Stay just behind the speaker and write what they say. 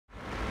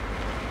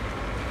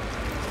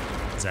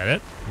Is that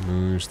it?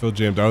 You're still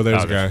jammed. Oh,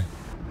 there's a guy.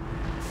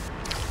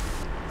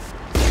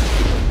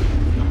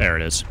 There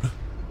it is.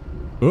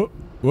 Oh,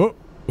 whoa,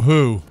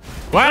 who?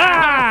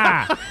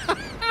 Ah!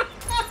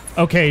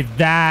 Okay,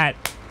 that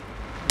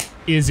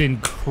is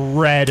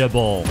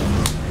incredible.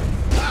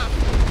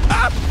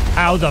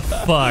 How the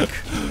fuck?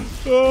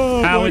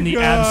 Oh, How in the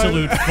God.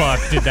 absolute fuck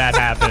did that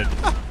happen?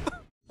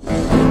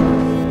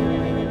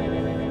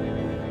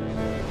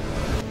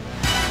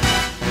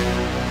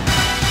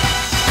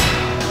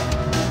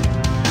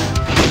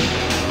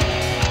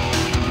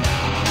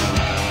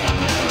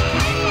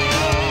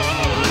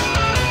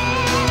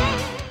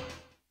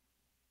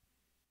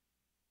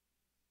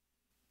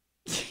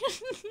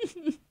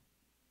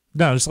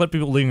 No, just let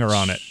people linger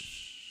on it.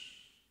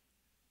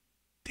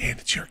 Dan,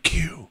 it's your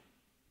cue.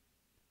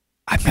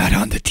 I'm not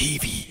on the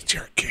TV. It's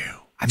your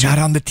cue. I'm not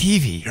on the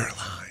TV. Your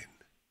line.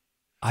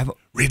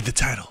 Read the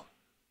title.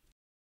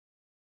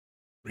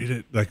 Read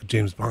it like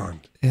James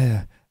Bond.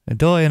 Yeah.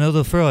 Die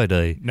another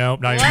Friday. No,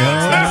 not even.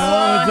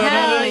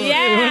 Hell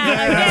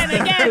yeah!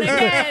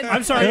 Again.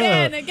 I'm sorry.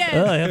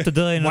 Again. I have to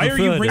die another Why are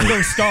you Friday.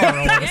 Ringo Starr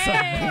all of a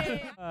sudden?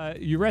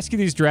 You rescue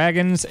these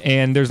dragons,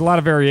 and there's a lot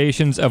of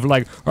variations of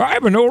like,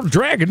 I'm an old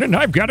dragon, and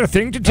I've got a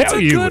thing to tell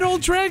you. That's a good old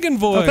dragon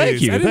voice. Oh,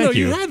 thank you. I didn't know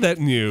you. you had that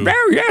in you.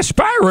 Oh, yes,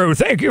 Spyro,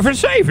 thank you for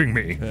saving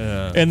me.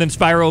 And then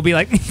Spyro will be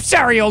like,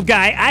 sorry, old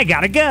guy, I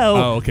gotta go.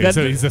 Oh, okay.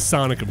 So he's the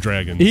Sonic of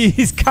dragons.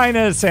 He's kind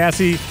of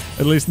sassy,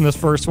 at least in this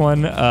first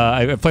one.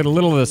 I played a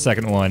little of the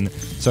second one,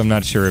 so I'm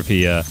not sure if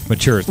he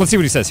matures. Let's see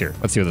what he says here.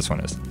 Let's see what this one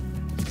is.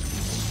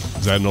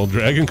 Is that an old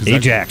dragon?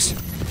 Ajax.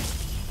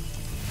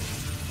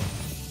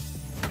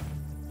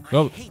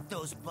 Oh. I hate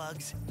those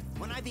bugs.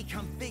 When I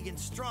become big and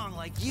strong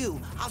like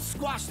you, I'll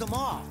squash them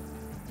all.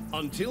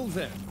 Until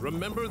then,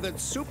 remember that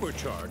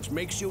supercharge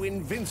makes you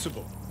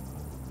invincible.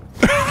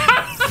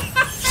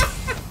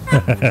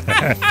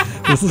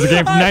 This is a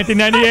game from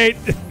 1998.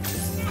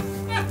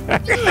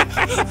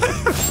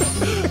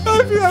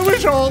 I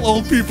wish all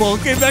old people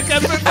gave that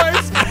kind of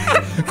advice.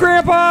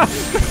 Grandpa,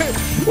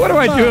 what do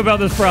I do about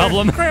this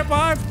problem?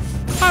 Grandpa,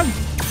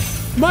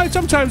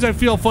 sometimes I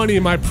feel funny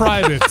in my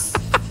privates.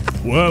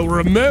 Well,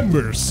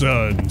 remember,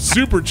 son,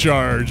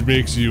 supercharge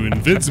makes you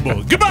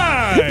invincible.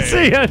 Goodbye!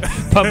 See ya,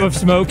 puff of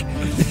smoke.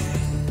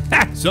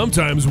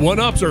 Sometimes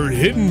one-ups are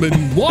hidden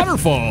in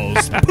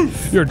waterfalls.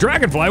 Your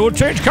dragonfly will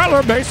change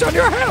color based on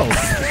your health.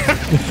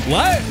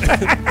 What?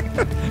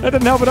 That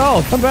didn't help at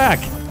all. Come back.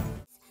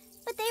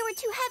 But they were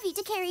too heavy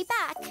to carry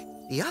back.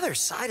 The other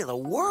side of the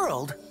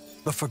world?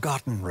 The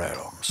Forgotten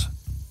Realms.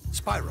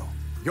 Spyro,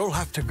 you'll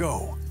have to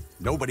go.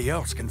 Nobody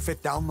else can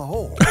fit down the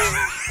hole.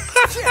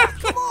 Yeah,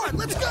 come on,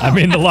 let's go. I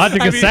mean, the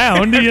logic is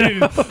sound. You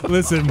know?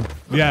 Listen,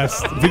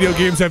 yes, video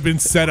games have been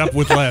set up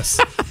with less.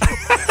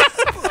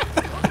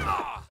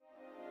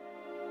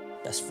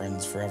 Best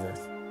friends forever.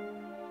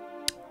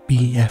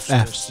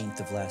 BFFs. 13th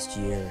of last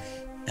year,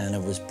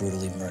 Anna was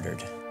brutally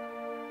murdered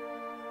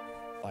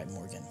by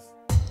Morgan.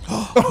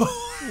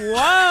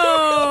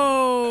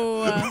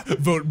 Whoa!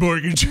 Vote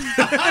mortgage.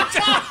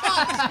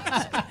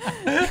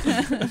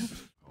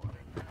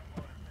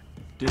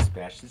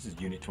 Dispatch, this is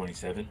Unit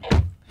 27.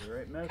 You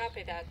right, miss?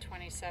 Copy that,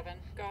 27.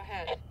 Go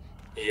ahead.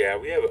 Yeah,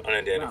 we have an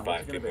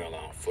unidentified female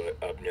on foot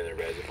up near the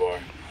reservoir.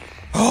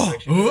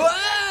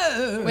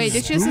 Wait,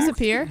 did she just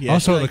disappear? Yeah,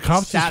 also, the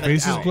cops'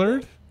 face is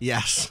blurred?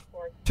 Yes.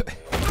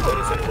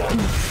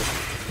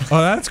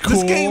 Oh, that's cool.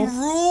 This game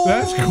rules.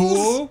 That's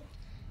cool.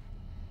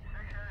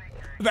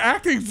 The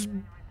acting's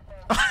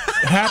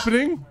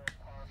happening.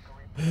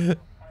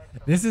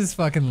 This is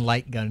fucking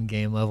light gun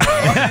game level.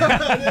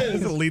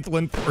 This is lethal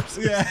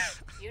enforcement. Yeah.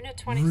 Unit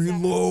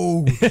 27.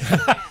 Reload.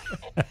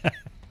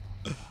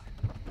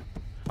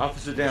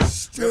 Officer down.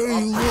 Stay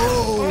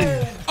low.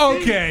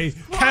 Okay.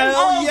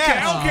 Hell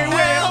yes. Okay,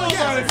 wait, hold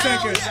on a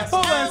second.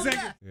 Hold on a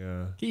second.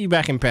 Yeah. Get you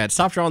back in bed.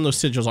 Stop drawing those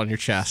sigils on your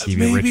chest.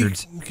 Maybe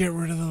Richards. Get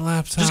rid of the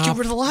laptop. Just get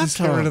rid of the laptop. Just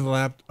get rid of the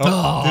laptop.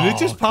 Oh, did it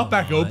just pop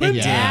back open?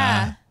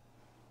 Yeah.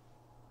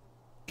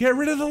 Get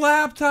rid of the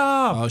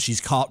laptop. Oh, she's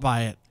caught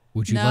by it.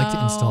 Would you like to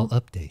install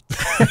updates?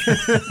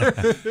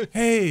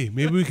 Hey,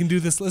 maybe we can do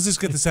this. Let's just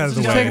get this out of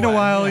the way. It's taking a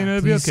while, you know,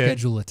 it'll be Please okay.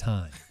 schedule a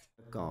time.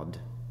 God,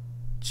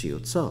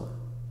 Chiozzo.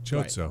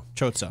 Chotso.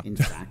 Chotso. In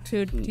fact,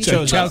 Dude, you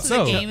Chow so close to the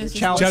Chow. game is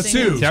just Chow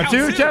listening. Tzu. Chow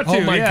Tzu, Chow Tzu.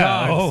 Oh my yeah.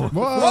 God. Oh.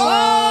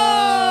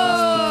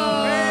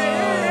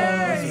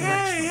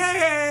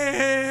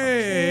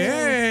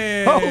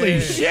 Hey. Holy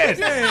shit.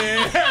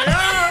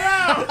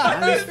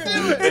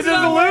 It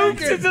just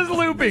loops. It's just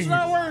looping. It's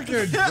not working.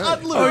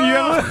 Oh,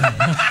 yeah.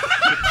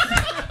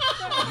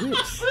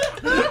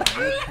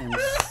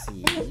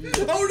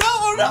 Oh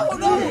no!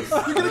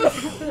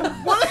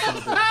 What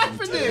is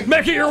happening?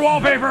 Make it your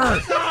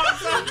wallpaper.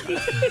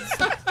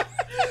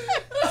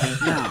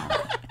 now,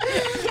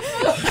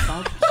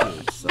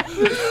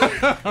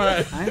 All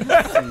right. I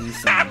have seen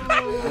some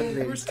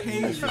ugly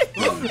things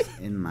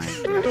in my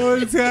life.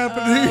 What's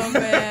happening? Oh,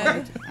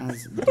 man.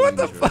 As what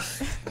the fuck?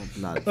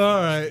 Blood.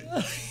 All right.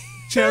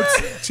 Chow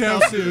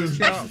Tzu.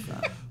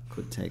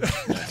 Could take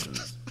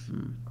poisons.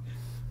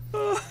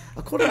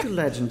 According to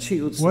legend,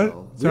 shields. What?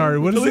 Sorry,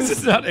 what is At least this?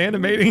 it's not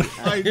animating.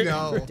 I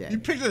know. You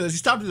picked it. You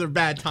stopped at a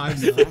bad time.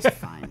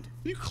 Find.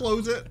 You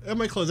close it. I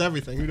might close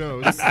everything. Who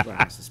knows? This is where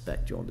I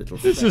suspect your little.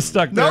 It's just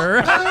stuck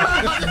there.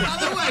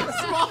 Other way,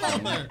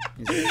 smaller.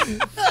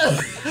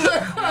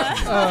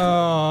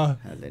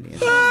 Her lineage.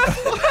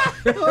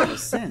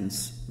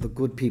 Since the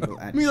good people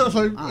at. Mila,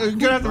 I'm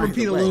gonna have to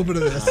repeat a little bit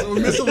of this. We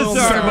missed a little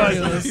Sorry,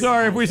 bit. bud.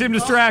 Sorry if we seem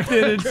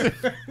distracted.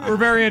 We're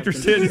very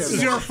interested. This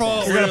is your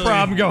fault. We got a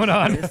problem going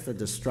on. It's the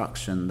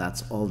destruction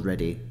that's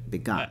already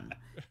begun.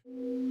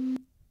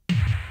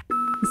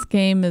 This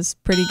game is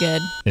pretty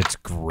good. It's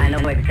great. I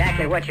know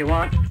exactly what you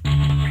want.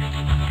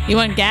 You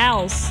want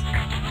gals?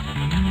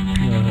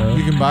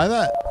 You can buy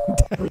that.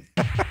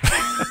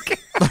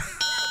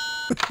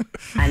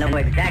 I know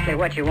exactly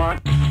what you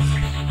want.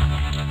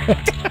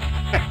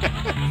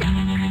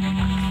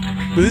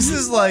 But this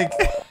is like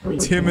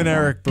Tim and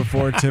Eric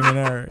before Tim and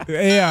Eric.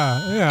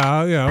 Yeah.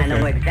 I know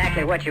Okay.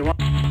 exactly what you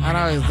want. I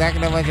know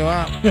exactly what you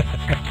want.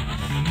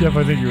 Jeff,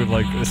 I think you would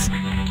like this.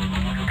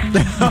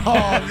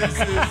 Oh, this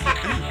is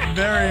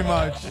very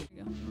much.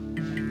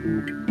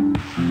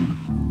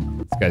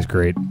 This guy's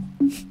great.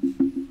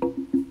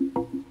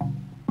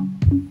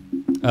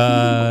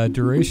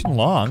 Duration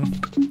long.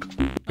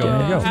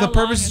 Go. The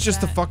purpose is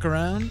just to fuck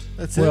around.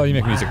 That's it. Well, you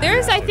make music.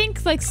 There's, I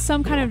think, like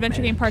some kind of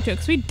adventure game part to it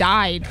because we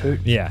died.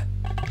 Yeah.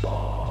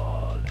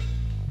 Ball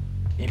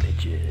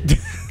images.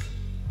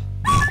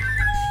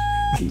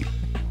 Deep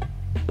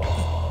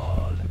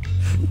ball.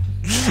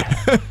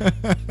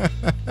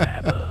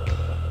 Babble.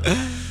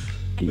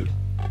 Deep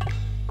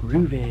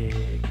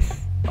grooving.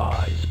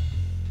 Eyes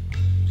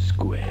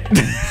square.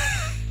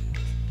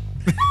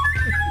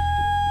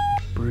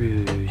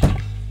 Bruise.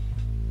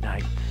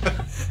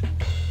 Nights.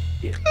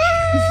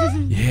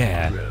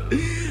 Yeah.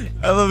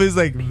 I love he's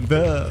like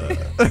the.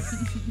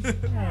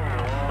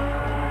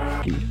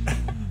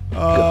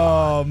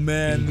 Oh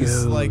man, this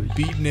is like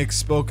beatnik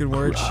spoken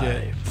word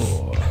shit.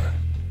 For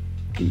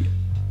deep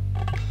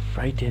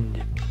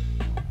frightened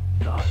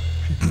thoughts.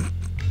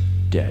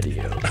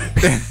 Daddy-o.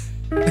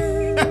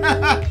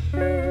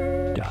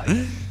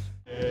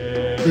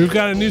 We've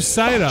got a new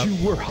site up.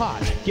 You were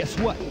hot. Guess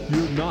what?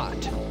 You're not.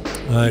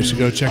 I should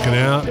go check it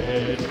out.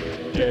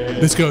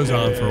 This goes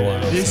on for a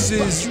while. This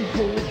is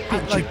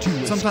like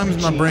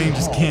sometimes my brain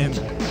just can't.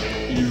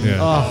 Yeah.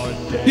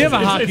 Oh, You have a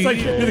hockey. It's like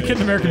you're the kid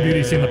in American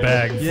Beauty seeing the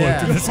bag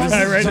float through the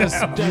sky right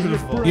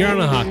now. You're on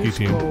a hockey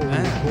team.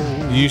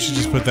 You should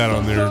just put that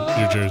on your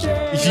jersey.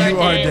 You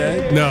are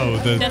dead? No,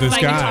 this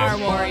my guy. Guitar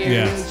Warrior.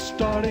 Yes.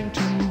 Starting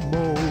to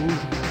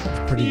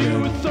mold. Pretty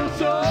good.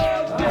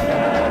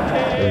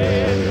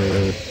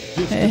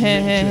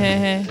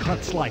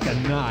 Cuts like a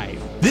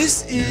knife.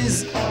 This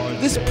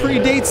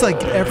predates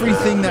like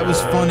everything that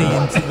was funny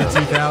into the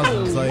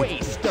 2000s. Like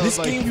this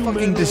game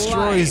fucking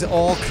destroys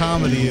all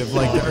comedy of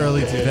like the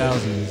early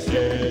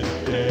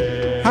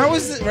 2000s. How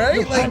is it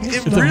right? Like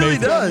it really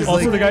does.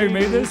 Also, Like, the guy who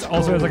made this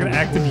also has like an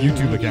active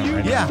YouTube account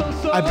right now. yeah,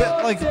 I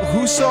bet like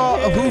who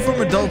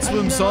from Adult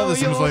Swim saw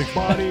this and was like,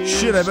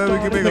 shit, I bet we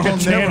could make a whole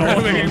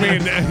network.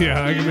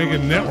 I can make a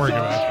network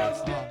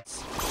about this.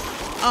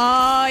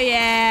 Oh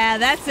yeah,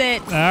 that's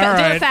it. Do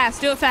right. it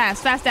fast. Do it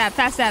fast. Fast dab.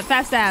 Fast dab.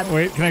 Fast dab.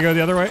 Wait, can I go the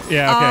other way?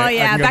 Yeah, okay. Oh,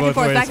 yeah, I can go back and both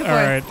forth, ways. back and All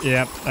forth. right,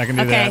 yep, I can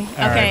do Okay, that.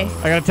 All okay.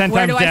 right. I got a 10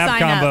 Where times do I dab sign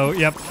combo. up?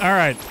 Yep, all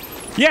right.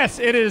 Yes,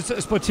 it is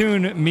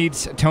Splatoon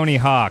meets Tony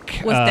Hawk.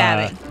 With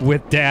dabbing.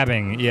 With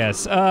dabbing,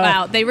 yes.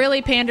 Wow, they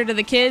really pander to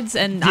the kids,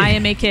 and I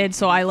am a kid,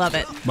 so I love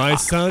it. My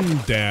son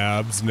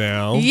dabs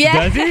now.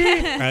 Yeah. Does he?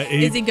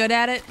 Is he good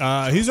at it?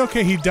 He's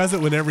okay. He does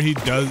it whenever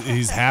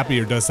he's happy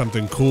or does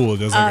something cool.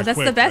 Does That's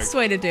the best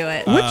way to do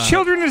it. With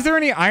children, is there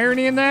any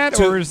irony in that?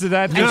 Or is that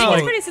I just think like...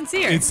 it's pretty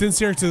sincere. It's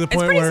sincere to the It's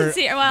point pretty where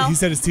sincere, well- he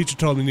said his teacher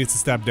told him he needs to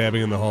stop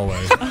dabbing in the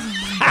hallway.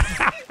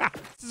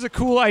 This is a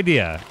cool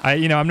idea.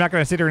 I'm not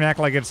going to sit here and act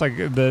like it's like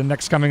the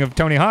next coming of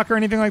Tony Hawk or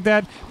anything like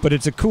that, but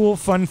it's a cool,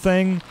 fun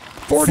thing.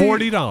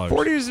 $40.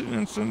 40 is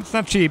it's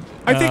not cheap.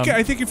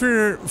 I think if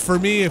you're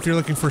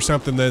looking for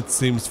something that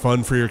seems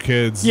fun for your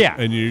kids, Yeah.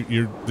 and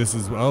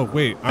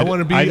I want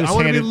to be just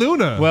handed-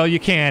 Luna. Well, you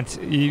can't.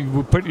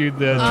 You put the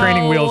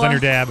training wheels on your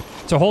dab.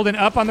 So hold it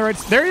up on the right.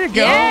 There you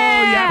go.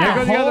 Yeah. Now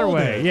go the other Hold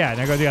way. it. Yeah.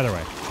 Now go the other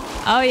way.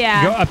 Oh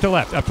yeah. Go up to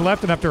left,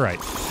 and up to right.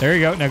 There you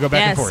go. Now go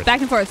back and forth.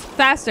 Back and forth,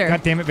 faster.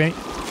 God damn it, Vinny.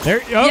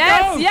 There. Oh,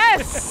 Yes, go!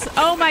 yes.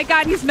 Oh my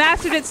God, he's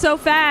mastered it so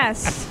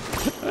fast.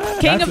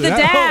 King of the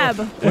dab.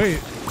 Wait,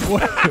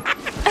 what?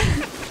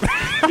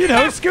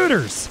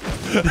 Scooters.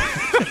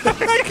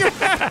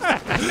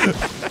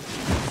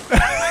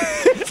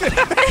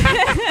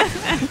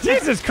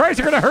 Jesus Christ,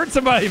 you're gonna hurt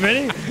somebody,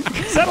 Vinny.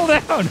 Settle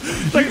down.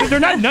 They're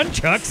not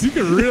nunchucks. You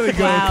can really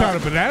go Wow. kind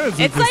of bananas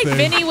with It's this like thing.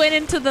 Vinny went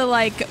into the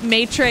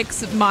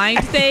Matrix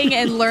mind thing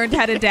and learned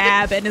how to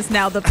dab and is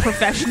now the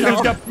professional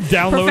He's got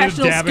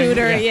downloaded dabbing.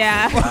 scooter.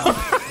 Yeah.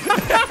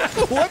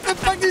 what the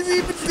fuck is he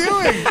even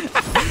doing?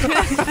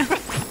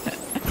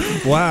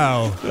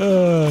 Wow.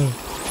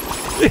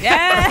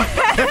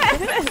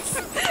 Yes.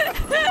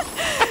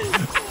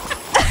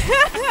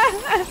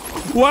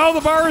 While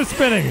the bar is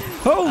spinning.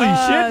 Holy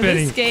shit,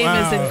 Benny. This game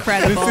is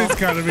incredible. This is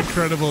kind of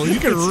incredible. You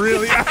can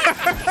really.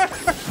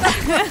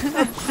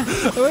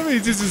 Let me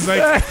just is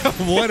like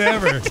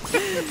whatever.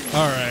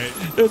 All right,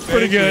 It's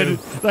pretty good.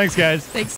 Thanks, guys. Thanks.